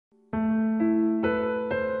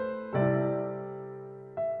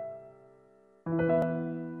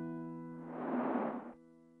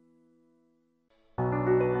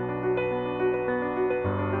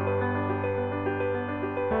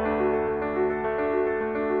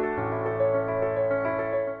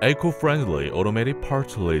eco-friendly automatic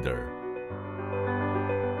parts leader.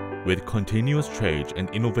 With continuous change and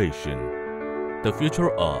innovation, the future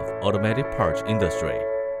of automatic parts industry.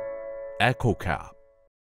 EcoCap.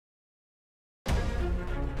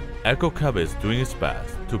 EcoCap is doing its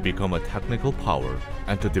best to become a technical power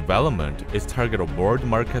and to development its target of world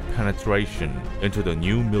market penetration into the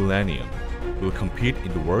new millennium. Will compete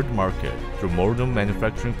in the world market through modern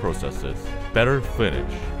manufacturing processes, better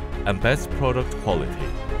finish, and best product quality.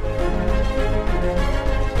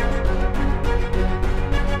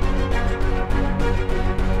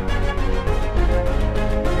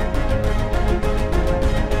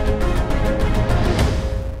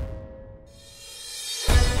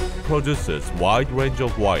 Produces wide range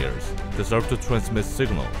of wires that serve to transmit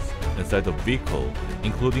signals inside the vehicle,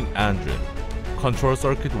 including engine, control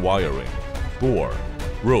circuit wiring, door,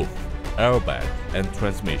 roof, airbag, and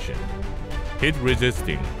transmission.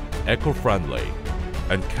 Heat-resisting, eco-friendly,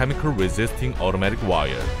 and chemical-resisting automatic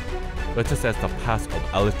wire, which is as the path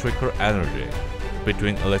of electrical energy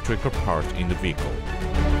between electrical parts in the vehicle.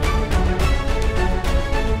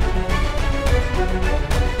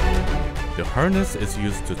 The harness is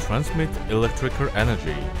used to transmit electrical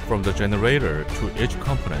energy from the generator to each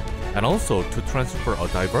component and also to transfer a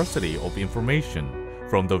diversity of information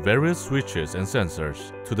from the various switches and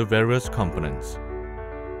sensors to the various components.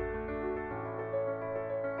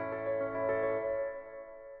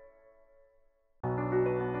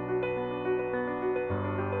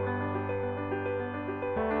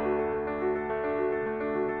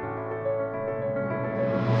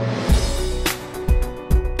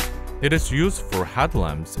 It is used for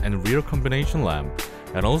headlamps and rear combination lamp,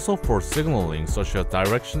 and also for signaling such as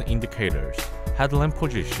direction indicators, headlamp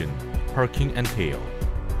position, parking and tail.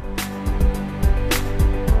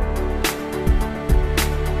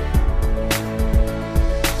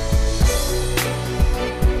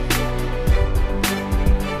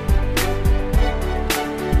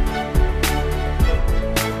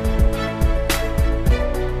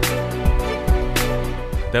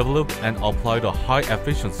 Developed and applied a high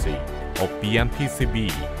efficiency of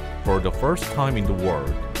BMPCB for the first time in the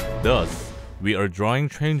world. Thus, we are drawing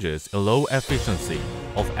changes in low efficiency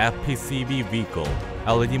of FPCB vehicle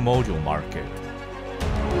LED module market.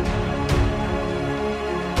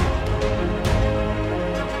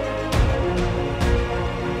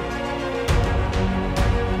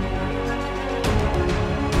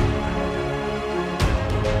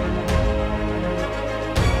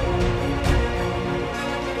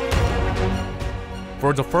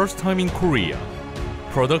 For the first time in Korea,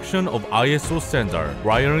 production of ISO standard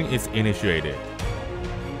wiring is initiated.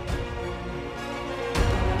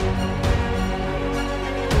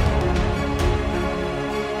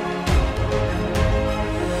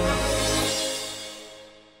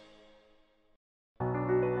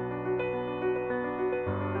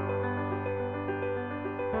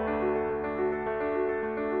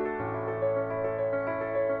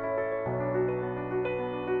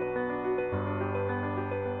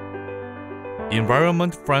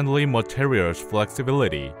 Environment-friendly materials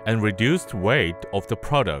flexibility and reduced weight of the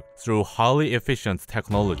product through highly efficient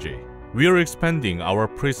technology. We are expanding our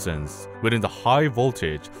presence within the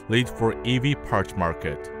high-voltage lead for EV parts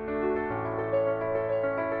market.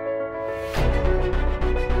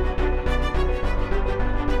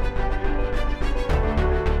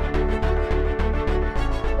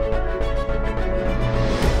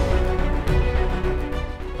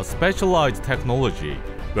 A specialized technology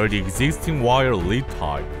where the existing wire lead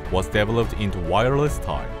type was developed into wireless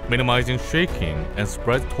type, minimizing shaking and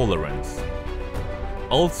spread tolerance.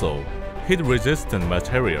 Also, heat-resistant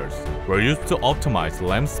materials were used to optimize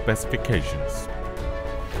lamp specifications.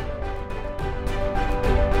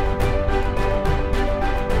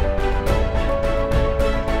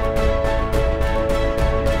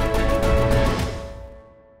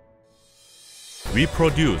 We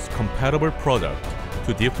produce compatible products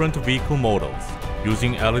to different vehicle models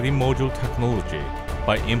using LED module technology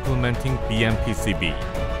by implementing BMPCB.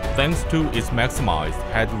 Thanks to its maximized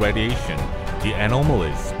head radiation, the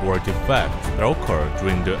anomalies or defects that occur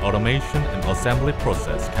during the automation and assembly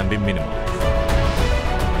process can be minimized.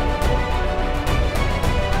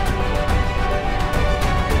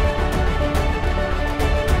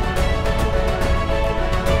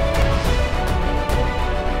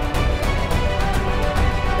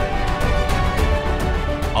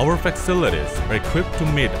 Our facilities are equipped to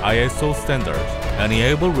meet ISO standards and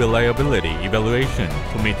enable reliability evaluation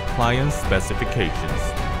to meet client specifications.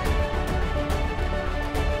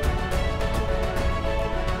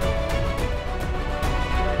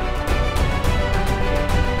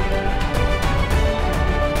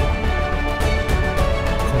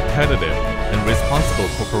 competitive and responsible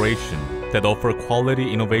corporation that offer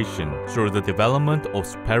quality innovation through the development of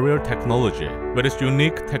superior technology with its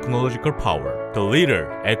unique technological power. The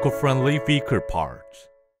leader, eco-friendly vehicle parts.